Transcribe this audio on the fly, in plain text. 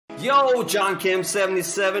Yo, John Kim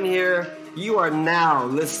 77 here. You are now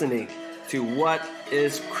listening to What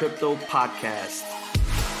is Crypto Podcast.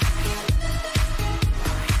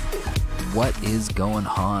 What is going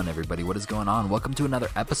on, everybody? What is going on? Welcome to another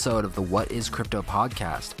episode of the What is Crypto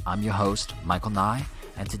Podcast. I'm your host, McMillan,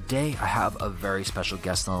 and today I have a very special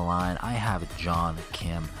guest on the line. I have John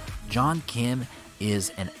Kim. John Kim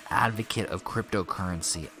is an advocate of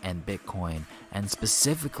cryptocurrency and Bitcoin, and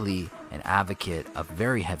specifically an advocate, a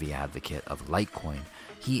very heavy advocate of Litecoin.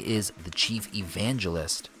 He is the chief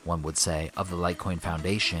evangelist, one would say, of the Litecoin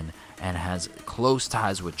Foundation and has close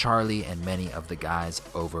ties with Charlie and many of the guys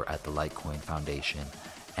over at the Litecoin Foundation.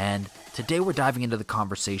 And today we're diving into the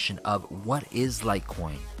conversation of what is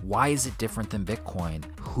Litecoin? Why is it different than Bitcoin?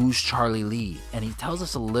 Who's Charlie Lee? And he tells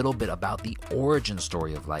us a little bit about the origin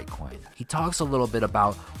story of Litecoin. He talks a little bit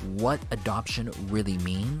about what adoption really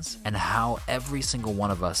means and how every single one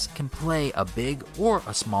of us can play a big or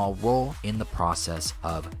a small role in the process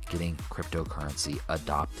of getting cryptocurrency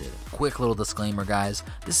adopted. Quick little disclaimer, guys,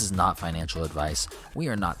 this is not financial advice. We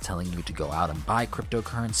are not telling you to go out and buy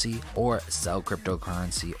cryptocurrency or sell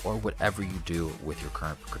cryptocurrency or whatever you do with your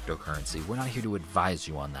current cryptocurrency. We're not here to advise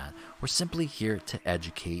you on that. We're simply here to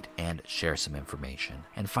educate and share some information.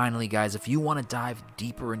 And finally, guys, if you want to dive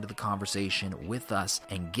deeper into the conversation with us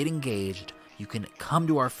and get engaged, you can come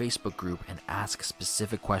to our Facebook group and ask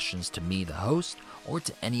specific questions to me, the host, or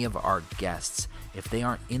to any of our guests. If they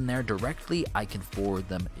aren't in there directly, I can forward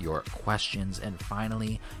them your questions. And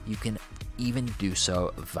finally, you can even do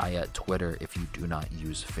so via Twitter if you do not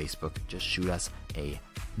use Facebook. Just shoot us a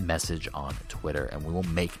message on Twitter and we will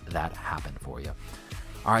make that happen for you.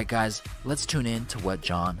 All right, guys, let's tune in to what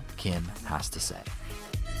John Kim has to say.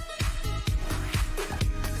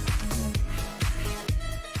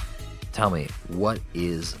 Tell me, what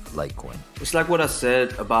is Litecoin? It's like what I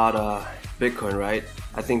said about Bitcoin, right?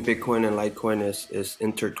 I think Bitcoin and Litecoin is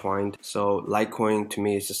intertwined. So Litecoin to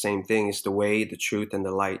me is the same thing. It's the way, the truth, and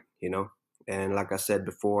the light, you know? And like I said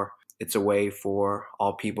before, it's a way for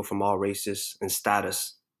all people from all races and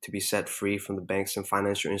status to be set free from the banks and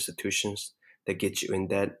financial institutions that get you in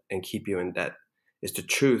debt and keep you in debt. It's the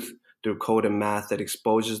truth through code and math that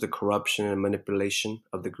exposes the corruption and manipulation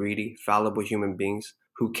of the greedy, fallible human beings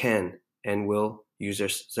who can and will use their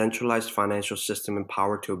centralized financial system and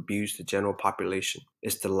power to abuse the general population.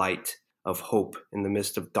 It's the light of hope in the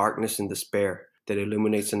midst of darkness and despair that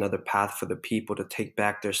illuminates another path for the people to take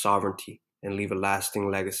back their sovereignty and leave a lasting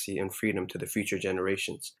legacy and freedom to the future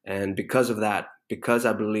generations. And because of that, because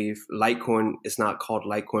I believe Litecoin is not called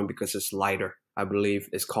Litecoin because it's lighter, I believe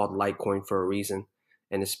it's called Litecoin for a reason.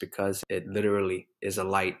 And it's because it literally is a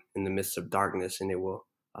light in the midst of darkness, and it will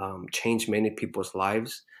change many people's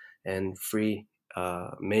lives and free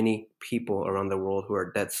many people around the world who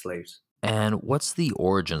are debt slaves. And what's the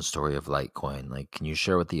origin story of Litecoin? Like, can you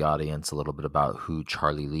share with the audience a little bit about who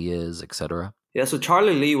Charlie Lee is, etc.? Yeah, so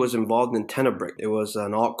Charlie Lee was involved in Tenebrick. It was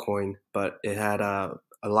an altcoin, but it had a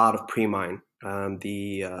lot of pre-mine.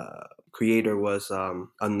 The creator was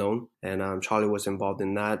unknown, and Charlie was involved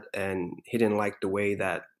in that, and he didn't like the way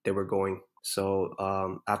that they were going.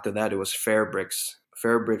 So after that, it was Fairbricks.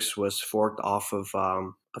 Fairbricks was forked off of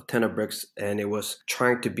Tenebricks, and it was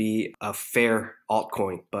trying to be a fair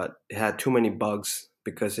altcoin, but it had too many bugs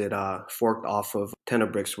because it forked off of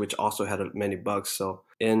Tenebricks, which also had many bugs. So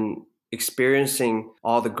in experiencing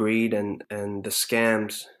all the greed and the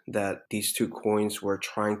scams that these two coins were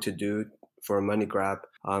trying to do for a money grab,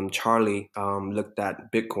 Charlie looked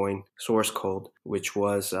at Bitcoin source code, which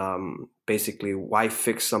was basically why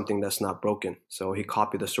fix something that's not broken. So he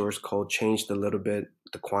copied the source code, changed a little bit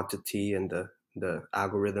the quantity and the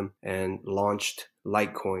algorithm, and launched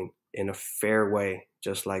Litecoin in a fair way,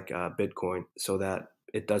 just like Bitcoin, so that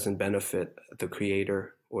it doesn't benefit the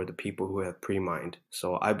creator or the people who have pre-mined.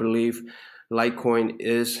 So I believe Litecoin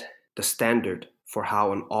is the standard for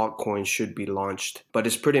how an altcoin should be launched. But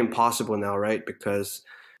it's pretty impossible now, right? Because,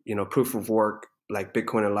 you know, proof of work like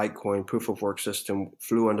Bitcoin and Litecoin, proof of work system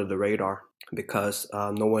flew under the radar because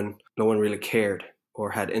no one really cared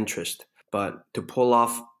or had interest. But to pull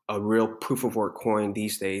off a real proof of work coin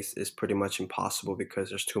these days is pretty much impossible because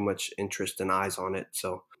there's too much interest and eyes on it.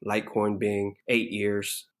 So Litecoin being 8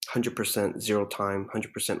 years, 100% zero time,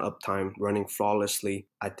 100% uptime, running flawlessly,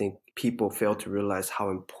 I think people fail to realize how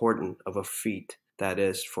important of a feat that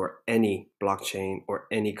is for any blockchain or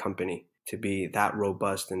any company to be that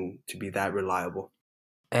robust and to be that reliable.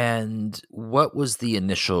 And what was the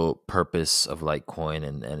initial purpose of Litecoin,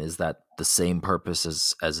 and is that the same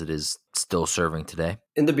purpose as it is still serving today?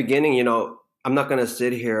 In the beginning, you know, I'm not going to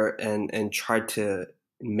sit here and try to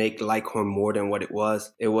make Litecoin more than what it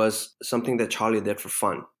was. It was something that Charlie did for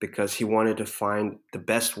fun because he wanted to find the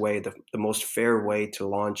best way, the most fair way to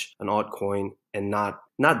launch an altcoin and not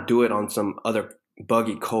do it on some other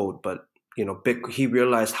buggy code, but he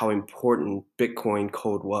realized how important Bitcoin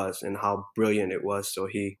code was and how brilliant it was, so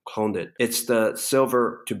he cloned it. It's the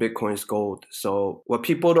silver to Bitcoin's gold. So what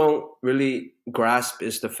people don't really grasp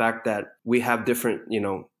is the fact that we have different,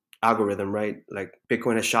 algorithm, right? Like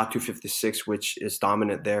Bitcoin has SHA-256, which is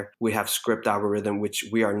dominant there. We have script algorithm, which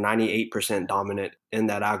we are 98% dominant in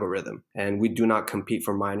that algorithm. And we do not compete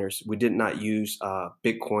for miners. We did not use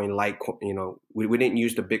Bitcoin, Litecoin, we didn't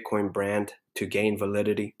use the Bitcoin brand to gain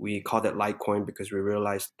validity. We called it Litecoin because we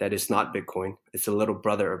realized that it's not Bitcoin. It's a little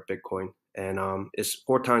brother of Bitcoin. And it's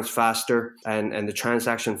 4 times faster, and the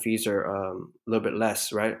transaction fees are a little bit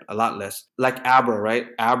less, right? A lot less. Like Abra, right?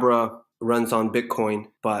 Abra runs on Bitcoin,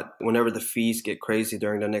 but whenever the fees get crazy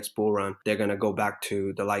during the next bull run, they're going to go back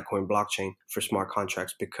to the Litecoin blockchain for smart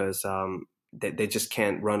contracts because they just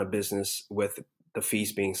can't run a business with the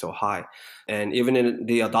fees being so high. And even in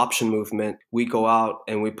the adoption movement, we go out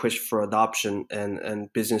and we push for adoption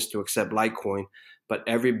and business to accept Litecoin. But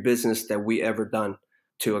every business that we ever done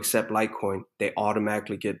to accept Litecoin, they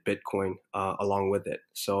automatically get Bitcoin along with it.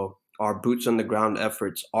 So our boots on the ground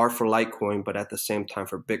efforts are for Litecoin, but at the same time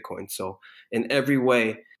for Bitcoin. So in every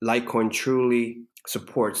way, Litecoin truly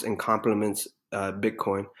supports and complements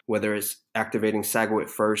Bitcoin, whether it's activating SegWit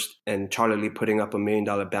first and Charlie Lee putting up $1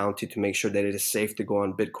 million bounty to make sure that it is safe to go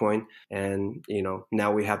on Bitcoin. And,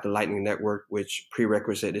 now we have the Lightning Network, which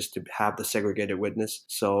prerequisite is to have the segregated witness.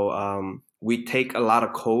 So we take a lot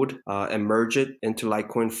of code and merge it into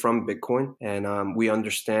Litecoin from Bitcoin. And we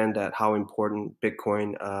understand that how important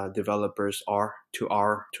Bitcoin developers are to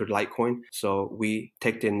Litecoin. So we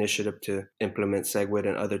take the initiative to implement SegWit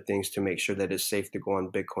and other things to make sure that it's safe to go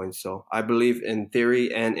on Bitcoin. So I believe in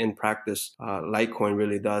theory and in practice, Litecoin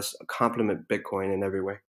really does complement Bitcoin in every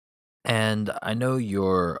way. And I know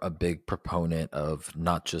you're a big proponent of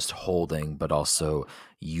not just holding, but also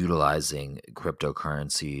utilizing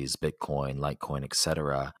cryptocurrencies, Bitcoin, Litecoin,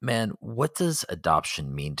 etc. Man, what does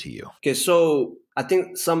adoption mean to you? Okay, so I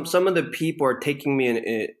think some of the people are taking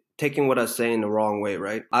what I say in the wrong way,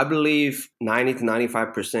 right? I believe 90 to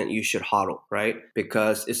 95% you should hodl, right?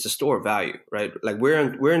 Because it's the store of value, right? Like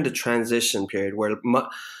we're in the transition period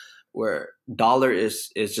where dollar is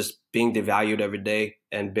just being devalued every day,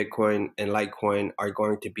 and Bitcoin and Litecoin are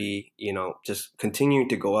going to be, just continuing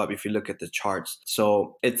to go up if you look at the charts.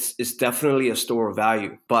 So it's definitely a store of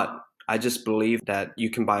value, but I just believe that you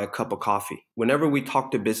can buy a cup of coffee. Whenever we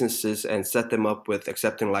talk to businesses and set them up with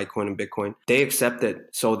accepting Litecoin and Bitcoin, they accept it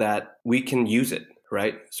so that we can use it,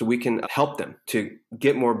 right? So we can help them to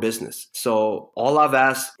get more business. So all I've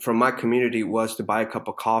asked from my community was to buy a cup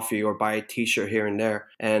of coffee or buy a t-shirt here and there.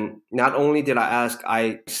 And not only did I ask,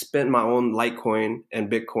 I spent my own Litecoin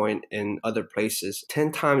and Bitcoin in other places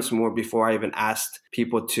 10 times more before I even asked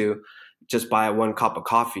people to just buy 1 cup of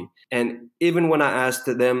coffee. And even when I asked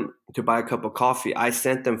them to buy a cup of coffee, I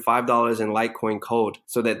sent them $5 in Litecoin code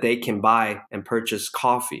so that they can buy and purchase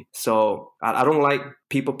coffee. So I don't like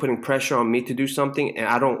people putting pressure on me to do something, and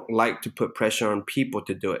I don't like to put pressure on people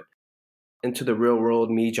to do it. Into the real world,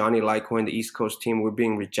 me, Johnny Litecoin, the East Coast team, we're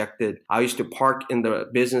being rejected. I used to park in the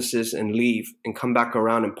businesses and leave and come back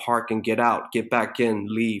around and park and get out, get back in,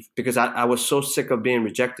 leave, because I was so sick of being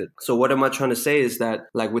rejected. So what am I trying to say is that,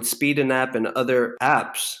 like with Speed and App and other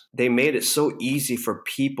apps, they made it so easy for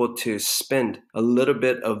people to spend a little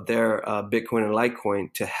bit of their Bitcoin and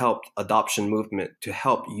Litecoin to help adoption movement, to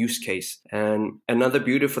help use case. And another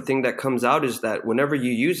beautiful thing that comes out is that whenever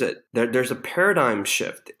you use it, there's a paradigm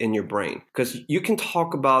shift in your brain. Because you can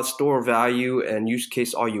talk about store value and use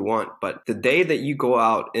case all you want, but the day that you go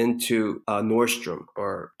out into Nordstrom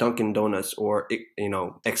or Dunkin' Donuts or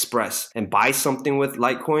Express and buy something with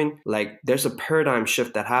Litecoin, like there's a paradigm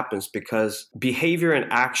shift that happens because behavior and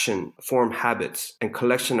action form habits, and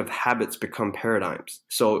collection of habits become paradigms.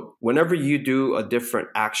 So whenever you do a different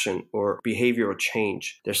action or behavioral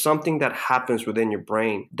change, there's something that happens within your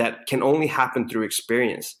brain that can only happen through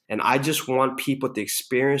experience. And I just want people to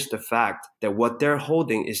experience the fact that what they're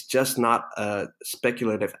holding is just not a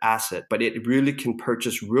speculative asset, but it really can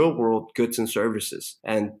purchase real world goods and services.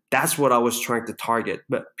 And that's what I was trying to target.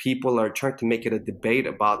 But people are trying to make it a debate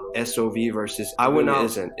about SOV versus I wouldn't. It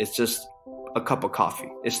isn't. It's just a cup of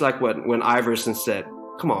coffee. It's like when Iverson said,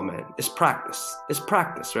 come on, man, it's practice. It's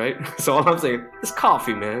practice, right? So all I'm saying, it's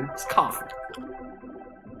coffee, man. It's coffee.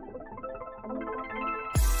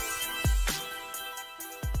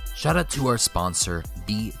 Shout out to our sponsor,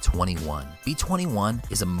 B21.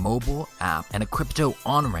 B21 is a mobile app and a crypto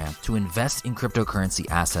on-ramp to invest in cryptocurrency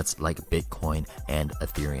assets like Bitcoin and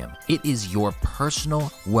Ethereum. It is your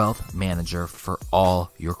personal wealth manager for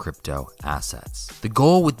all your crypto assets. The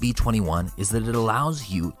goal with B21 is that it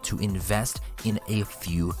allows you to invest in a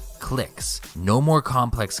few clicks. No more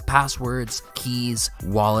complex passwords, keys,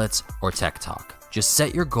 wallets, or tech talk. Just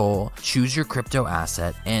set your goal, choose your crypto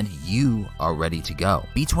asset, and you are ready to go.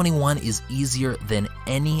 B21 is easier than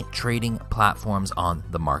any trading platforms on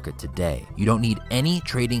the market today. You don't need any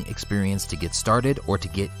trading experience to get started or to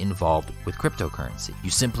get involved with cryptocurrency. You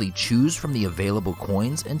simply choose from the available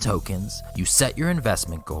coins and tokens, you set your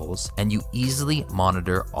investment goals, and you easily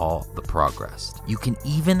monitor all the progress. You can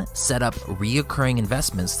even set up reoccurring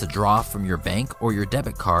investments to draw from your bank or your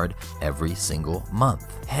debit card every single month.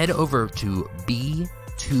 Head over to B21.io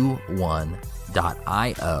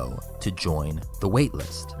to join the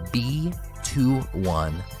waitlist.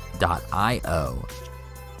 B21.io.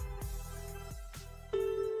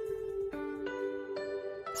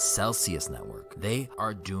 Celsius Network. They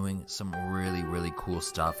are doing some really cool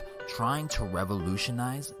stuff, trying to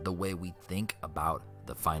revolutionize the way we think about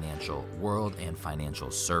the financial world and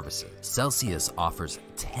financial services. Celsius offers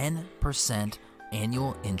 10%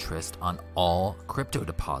 annual interest on all crypto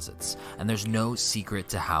deposits, and there's no secret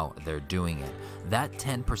to how they're doing it. That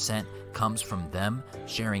 10% comes from them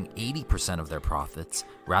sharing 80% of their profits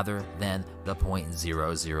rather than the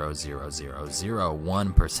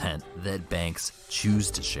 0.0000001% that banks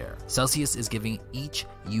choose to share. Celsius is giving each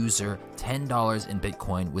user $10 in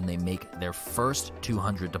Bitcoin when they make their first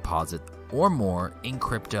 200 deposit or more in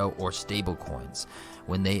crypto or stable coins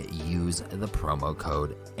when they use the promo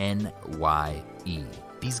code NYE.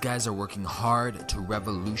 These guys are working hard to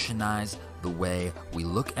revolutionize the way we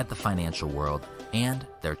look at the financial world, and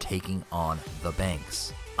they're taking on the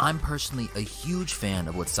banks. I'm personally a huge fan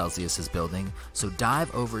of what Celsius is building, so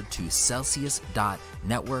dive over to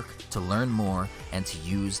celsius.network to learn more and to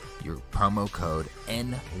use your promo code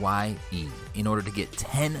NYE in order to get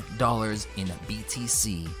 $10 in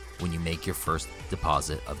BTC when you make your first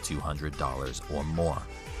deposit of $200 or more.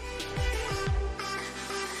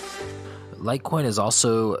 Litecoin is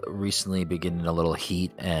also recently been getting a little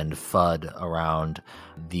heat and FUD around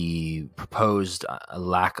the proposed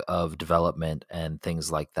lack of development and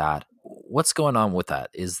things like that. What's going on with that?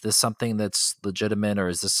 Is this something that's legitimate, or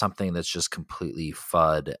is this something that's just completely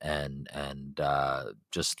FUD and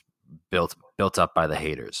just built up by the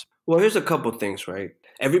haters? Well, here's a couple things, right?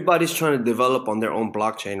 Everybody's trying to develop on their own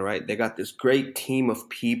blockchain, right? They got this great team of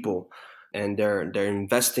people, and they're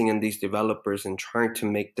investing in these developers and trying to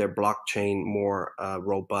make their blockchain more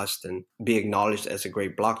robust and be acknowledged as a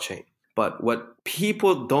great blockchain. But what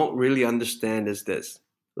people don't really understand is this.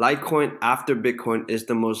 Litecoin after Bitcoin is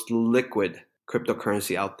the most liquid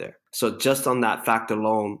cryptocurrency out there. So just on that fact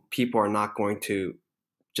alone, people are not going to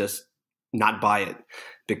just not buy it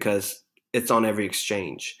because it's on every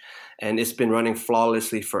exchange. And it's been running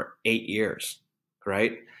flawlessly for 8 years,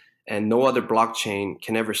 right? And no other blockchain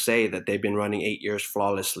can ever say that they've been running 8 years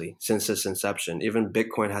flawlessly since its inception. Even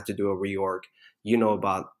Bitcoin had to do a reorg. You know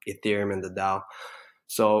about Ethereum and the DAO.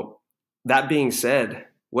 So that being said,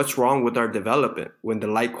 what's wrong with our development when the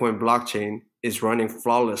Litecoin blockchain is running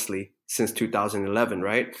flawlessly since 2011,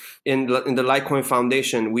 right? In the Litecoin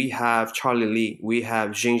Foundation, we have Charlie Lee, we have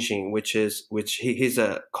Xing, he's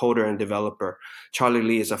a coder and developer. Charlie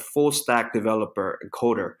Lee is a full stack developer and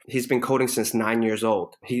coder. He's been coding since 9 years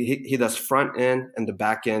old. He does front end and the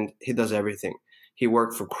back end. He does everything. He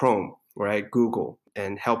worked for Chrome, right? Google,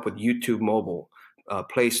 and helped with YouTube Mobile,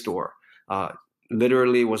 Play Store.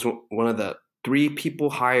 Literally was one of the 3 people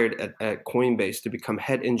hired at Coinbase to become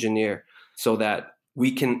head engineer so that we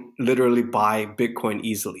can literally buy Bitcoin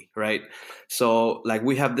easily, right? So like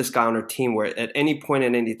we have this guy on our team where at any point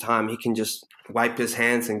at any time, he can just wipe his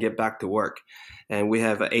hands and get back to work. And we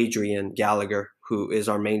have Adrian Gallagher, who is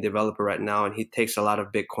our main developer right now, and he takes a lot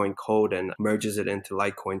of Bitcoin code and merges it into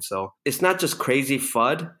Litecoin. So it's not just crazy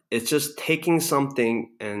FUD, it's just taking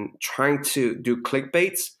something and trying to do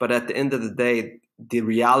clickbaits, but at the end of the day, the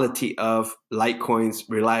reality of Litecoin's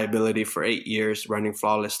reliability for 8 years running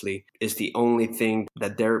flawlessly is the only thing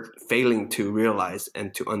that they're failing to realize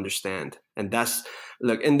and to understand. And that's,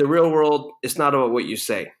 look, in the real world, it's not about what you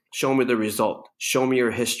say. Show me the result. Show me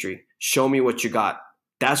your history. Show me what you got.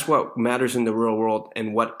 That's what matters in the real world.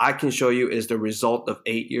 And what I can show you is the result of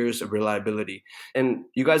 8 years of reliability. And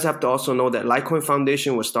you guys have to also know that Litecoin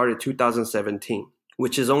Foundation was started 2017,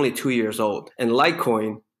 which is only 2 years old. And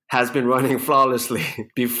Litecoin has been running flawlessly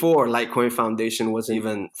before Litecoin Foundation was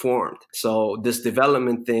even formed. So this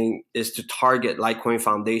development thing is to target Litecoin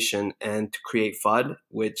Foundation and to create FUD,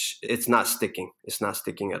 which it's not sticking. It's not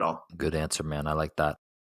sticking at all. Good answer, man. I like that.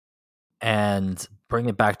 And bring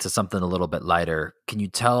it back to something a little bit lighter. Can you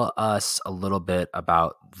tell us a little bit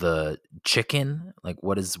about the chicken? Like,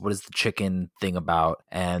 what is the chicken thing about,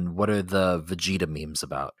 and what are the Vegeta memes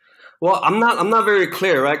about? Well, I'm not very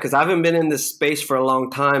clear, right? Because I haven't been in this space for a long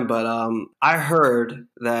time, but I heard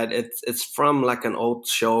that it's from like an old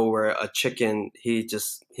show where a chicken he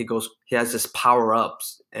has this power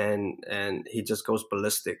ups and he just goes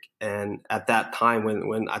ballistic. And at that time,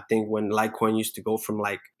 when I think when Litecoin used to go from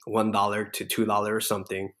like $1 to $2 or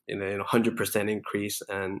something, 100% increase,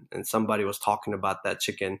 and somebody was talking about that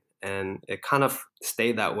chicken, and it kind of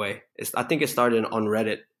stayed that way. I think it started on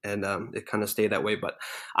Reddit, and it kind of stayed that way. But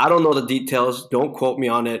I don't know the details. Don't quote me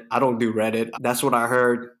on it. I don't do Reddit. That's what I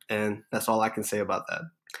heard, and that's all I can say about that.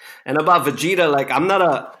 And about Vegeta, like I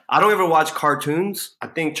don't ever watch cartoons. I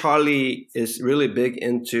think Charlie is really big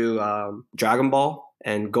into Dragon Ball.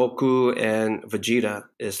 And Goku and Vegeta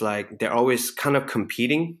is like, they're always kind of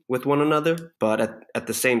competing with one another, but at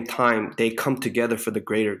the same time, they come together for the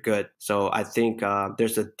greater good. So I think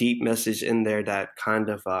there's a deep message in there that kind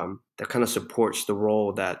of supports the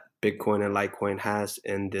role that Bitcoin and Litecoin has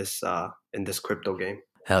in this crypto game.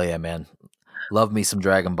 Hell yeah, man. Love me some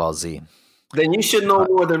Dragon Ball Z. Then you should know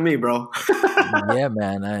more than me, bro. Yeah,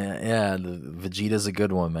 man. The Vegeta's a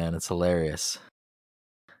good one, man. It's hilarious.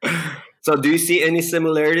 So do you see any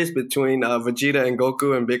similarities between Vegeta and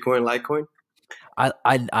Goku and Bitcoin and Litecoin?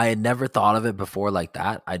 I had never thought of it before like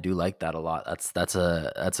that. I do like that a lot. That's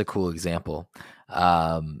a cool example.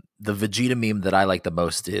 The Vegeta meme that I like the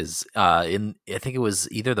most is I think it was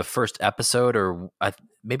either the first episode or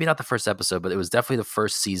maybe not the first episode, but it was definitely the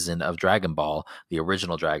first season of Dragon Ball, the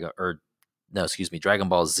original Dragon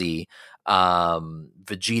Ball Z.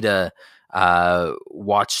 Vegeta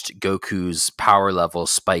watched Goku's power level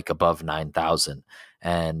spike above 9,000.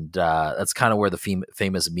 And that's kind of where the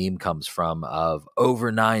famous meme comes from of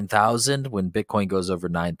over 9,000. When Bitcoin goes over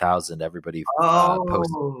 9,000, everybody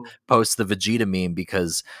posts the Vegeta meme,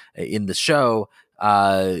 because in the show,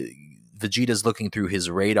 Vegeta's looking through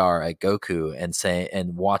his radar at Goku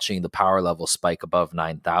and watching the power level spike above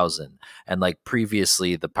 9,000. And like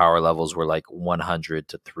previously, the power levels were like 100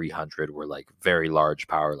 to 300 were like very large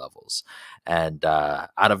power levels. And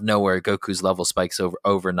out of nowhere, Goku's level spikes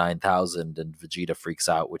over 9,000, and Vegeta freaks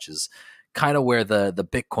out, which is kind of where the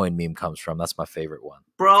Bitcoin meme comes from. That's my favorite one.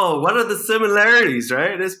 Bro, what are the similarities,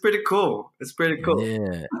 right? It's pretty cool.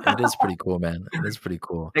 Yeah, it is pretty cool, man. It is pretty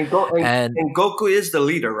cool. And Goku is the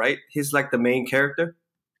leader, right? He's like the main character.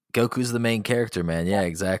 Goku's the main character, man. Yeah,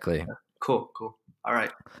 exactly. Cool. All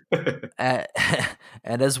right.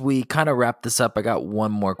 And as we kind of wrap this up, I got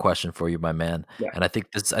one more question for you, my man. Yeah. And I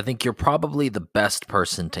think you're probably the best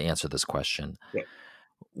person to answer this question. Yeah.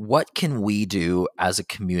 What can we do as a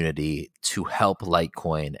community to help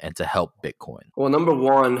Litecoin and to help Bitcoin? Well, number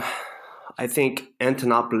one, I think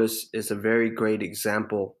Antonopoulos is a very great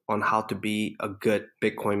example on how to be a good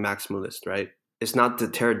Bitcoin maximalist, right? It's not to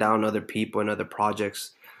tear down other people and other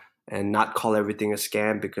projects and not call everything a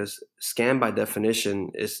scam, because scam by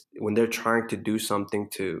definition is when they're trying to do something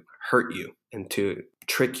to hurt you and to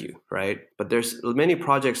trick you, right? But there's many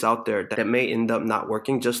projects out there that may end up not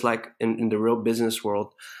working, just like in the real business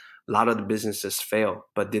world. A lot of the businesses fail,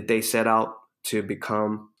 but did they set out to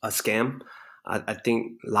become a scam? I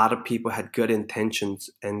think a lot of people had good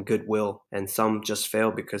intentions and goodwill, and some just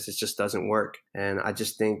fail because it just doesn't work. And I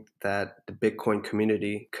just think that the Bitcoin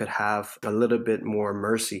community could have a little bit more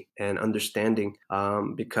mercy and understanding,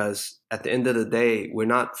 because at the end of the day, we're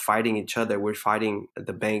not fighting each other. We're fighting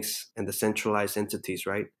the banks and the centralized entities,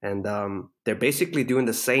 right? And they're basically doing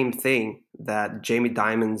the same thing that Jamie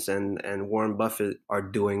Dimons and Warren Buffett are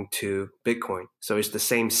doing to Bitcoin. So it's the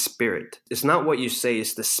same spirit. It's not what you say,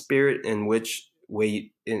 it's the spirit in which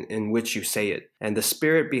you say it. And the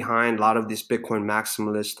spirit behind a lot of these Bitcoin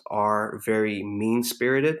maximalists are very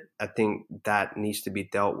mean-spirited. I think that needs to be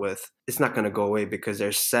dealt with. It's not going to go away because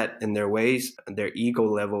they're set in their ways. Their ego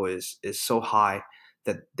level is so high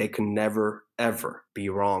that they can never, ever be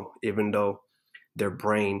wrong, even though their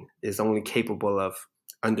brain is only capable of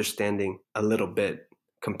understanding a little bit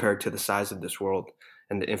compared to the size of this world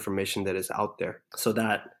and the information that is out there. So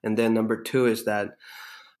that, and then number two is that,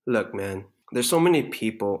 look, man, there's so many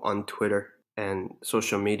people on Twitter and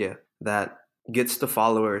social media that gets the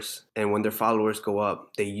followers, and when their followers go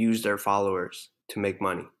up, they use their followers to make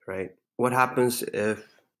money, right? What happens if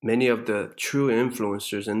many of the true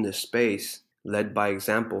influencers in this space led by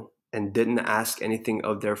example and didn't ask anything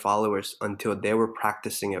of their followers until they were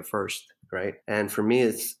practicing it first, right? And for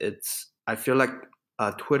me, I feel like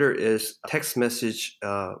Twitter is text message,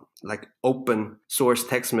 like open source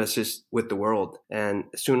text message with the world. And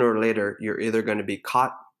sooner or later, you're either going to be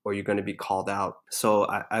caught or you're going to be called out. So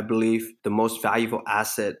I believe the most valuable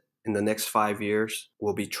asset in the next 5 years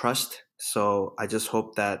will be trust. So I just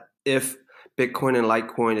hope that if Bitcoin and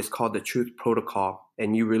Litecoin is called the Truth Protocol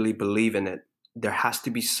and you really believe in it, there has to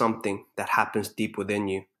be something that happens deep within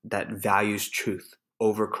you that values truth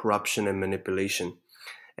over corruption and manipulation.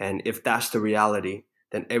 And if that's the reality,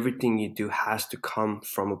 then everything you do has to come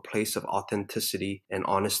from a place of authenticity and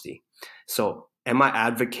honesty. So am I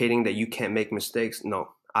advocating that you can't make mistakes? No,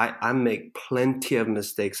 I make plenty of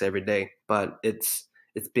mistakes every day, but it's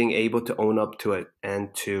being able to own up to it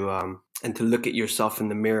and to look at yourself in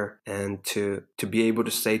the mirror and to be able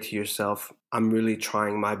to say to yourself, I'm really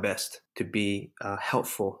trying my best to be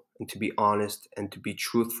helpful and to be honest and to be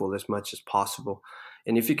truthful as much as possible.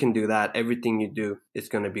 And if you can do that, everything you do is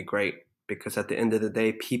going to be great, because at the end of the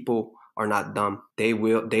day, people are not dumb. They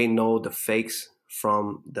know the fakes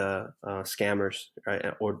from the scammers,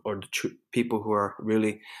 right? Or the people who are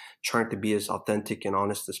really trying to be as authentic and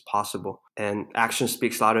honest as possible. And action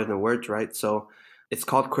speaks louder than words, right? So it's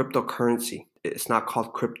called cryptocurrency. It's not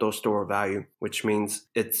called crypto store of value, which means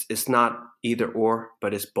it's not either or,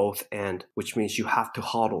 but it's both and, which means you have to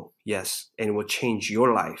hodl, yes, and it will change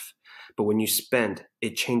your life. But when you spend,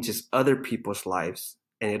 it changes other people's lives,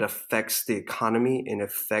 and it affects the economy and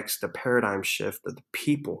affects the paradigm shift of the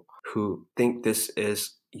people who think this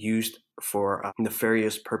is used for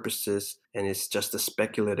nefarious purposes and it's just a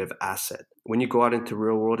speculative asset. When you go out into the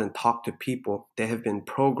real world and talk to people, they have been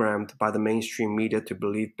programmed by the mainstream media to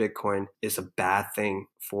believe Bitcoin is a bad thing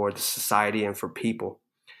for the society and for people.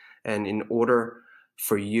 And in order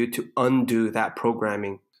for you to undo that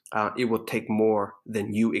programming, it will take more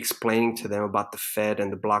than you explaining to them about the Fed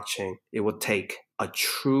and the blockchain. It will take a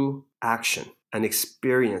true action, an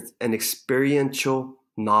experience, an experiential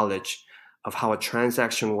knowledge of how a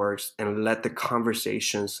transaction works, and let the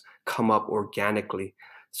conversations come up organically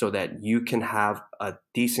so that you can have a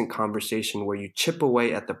decent conversation where you chip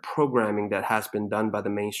away at the programming that has been done by the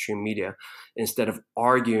mainstream media instead of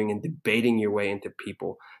arguing and debating your way into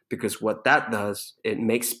people. Because what that does, it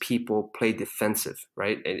makes people play defensive,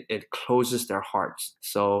 right? It closes their hearts.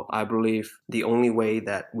 So I believe the only way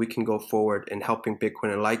that we can go forward in helping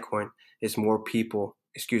Bitcoin and Litecoin is more people,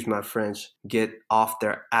 excuse my French, get off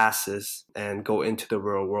their asses and go into the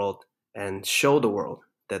real world and show the world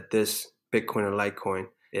that this Bitcoin and Litecoin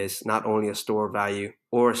is not only a store of value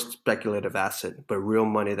or a speculative asset, but real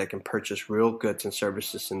money that can purchase real goods and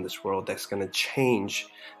services in this world that's going to change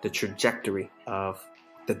the trajectory of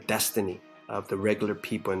the destiny of the regular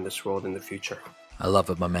people in this world in the future. I love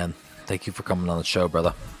it, my man. Thank you for coming on the show,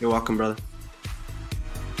 brother. You're welcome, brother.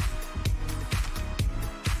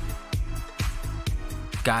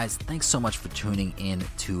 Guys, thanks so much for tuning in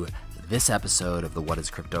to this episode of the What is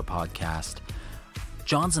Crypto podcast.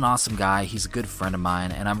 John's an awesome guy. He's a good friend of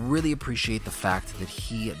mine, and I really appreciate the fact that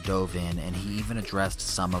he dove in and he even addressed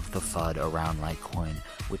some of the FUD around Litecoin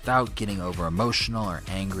without getting over emotional or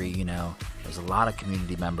angry. You know, there's a lot of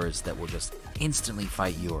community members that will just instantly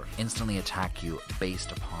fight you or instantly attack you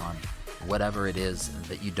based upon whatever it is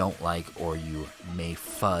that you don't like or you may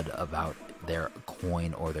FUD about their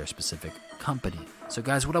coin or their specific company. So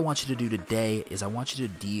guys, what I want you to do today is I want you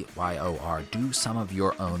to DYOR, do some of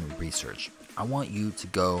your own research. I want you to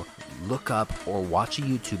go look up or watch a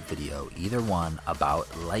YouTube video, either one, about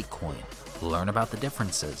Litecoin. Learn about the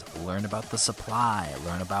differences, learn about the supply,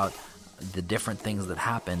 learn about the different things that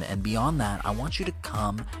happen. And beyond that, I want you to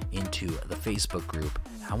come into the Facebook group.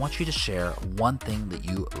 I want you to share one thing that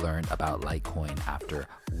you learned about Litecoin after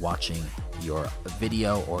watching your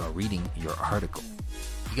video or reading your article.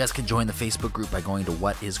 You guys can join the Facebook group by going to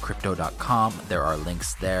whatiscrypto.com. There are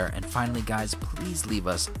links there. And finally, guys, please leave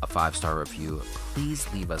us a 5-star review. Please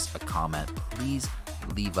leave us a comment. Please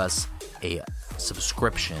leave us a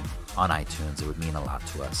subscription on iTunes. It would mean a lot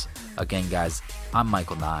to us. Again, guys, I'm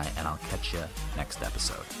Michael Nye, and I'll catch you next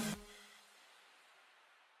episode.